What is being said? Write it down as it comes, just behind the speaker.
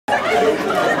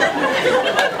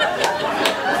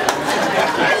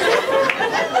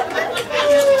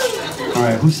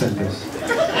who sent this?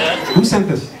 Who sent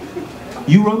this?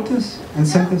 You wrote this and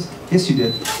sent this? Yes, you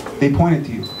did. They pointed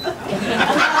to you.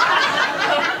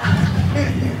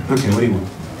 Okay, what do you want?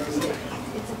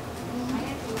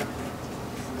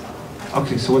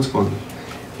 Okay, so what's going on?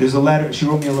 There's a letter, she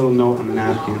wrote me a little note on the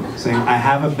napkin saying, I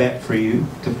have a bet for you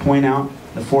to point out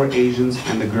the 4 Asians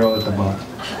and the girl at the bottom.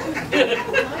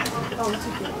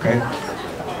 Okay?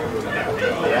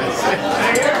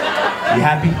 You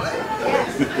happy?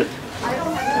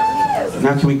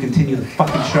 Now can we continue the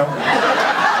fucking show?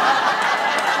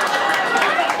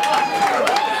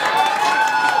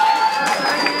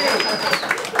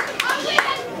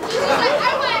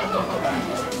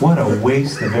 What a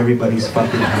waste of everybody's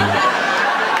fucking time.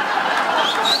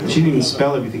 She didn't even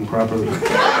spell everything properly.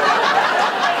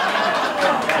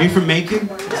 Are you from Macon?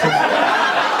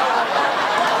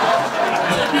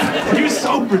 You're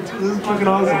sober too. This is fucking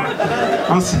awesome.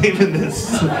 I'm saving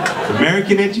this.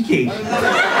 American education.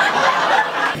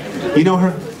 You know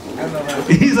her?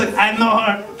 He's like, I know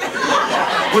her.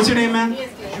 What's your name, man?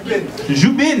 Jubin.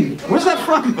 Jubin. Where's that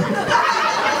from?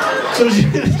 So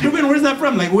Jubin, where's that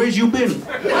from? Like, where's you been?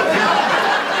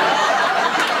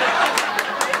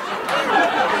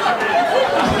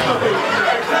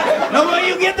 No, but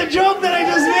you get the joke that I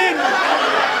just made.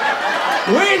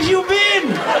 Where'd you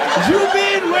been?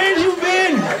 Jubin, where'd you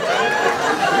been?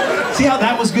 See how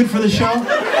that was good for the show?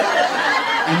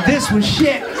 And this was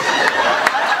shit.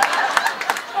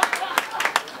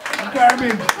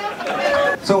 Garbage.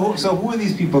 So who are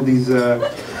these people? These,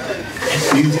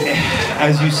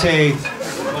 as you say,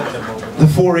 the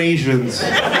 4 Asians.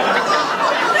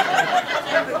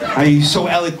 How you so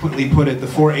eloquently put it, the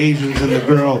 4 Asians and the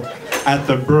girl at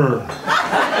the burr.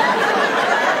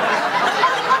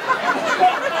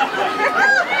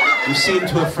 You seem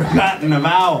to have forgotten a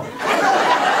vowel.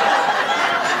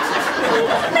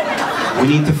 We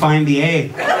need to find the A.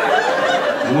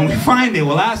 And when we find it,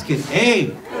 we'll ask it,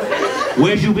 hey,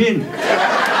 where's you been?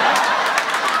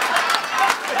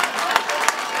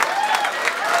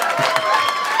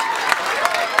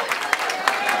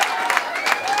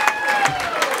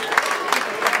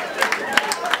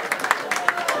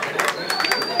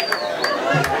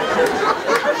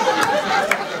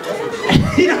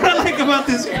 You know what I like about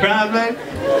this crowd, man?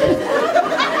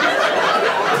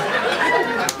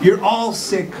 You're all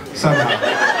sick somehow.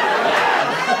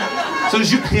 So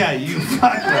you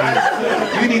fuck,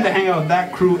 man. You need to hang out with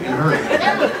that crew and her.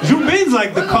 Jubin's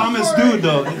like the calmest dude,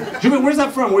 though. Jubin, where's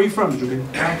that from? Where are you from, Jubin?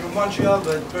 I'm from Montreal,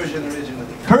 but Persian originally.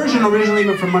 Persian originally,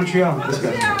 but from Montreal. This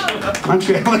guy.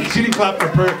 Montreal, like shitty clap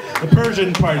for the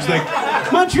Persian parts. Like,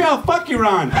 Montreal, fuck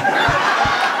Iran.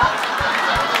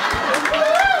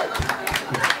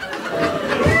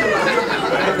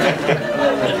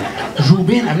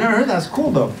 Jubin, I've never heard that. That's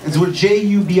cool though. It's with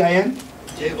J-U-B-I-N?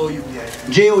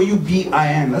 J-O-U-B-I-N.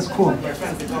 J-O-U-B-I-N, that's cool. My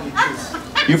friends, they call me Juice.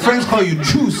 Your friends call you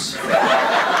Juice.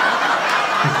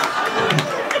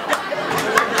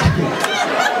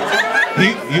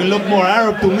 You look more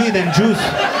Arab to me than Juice.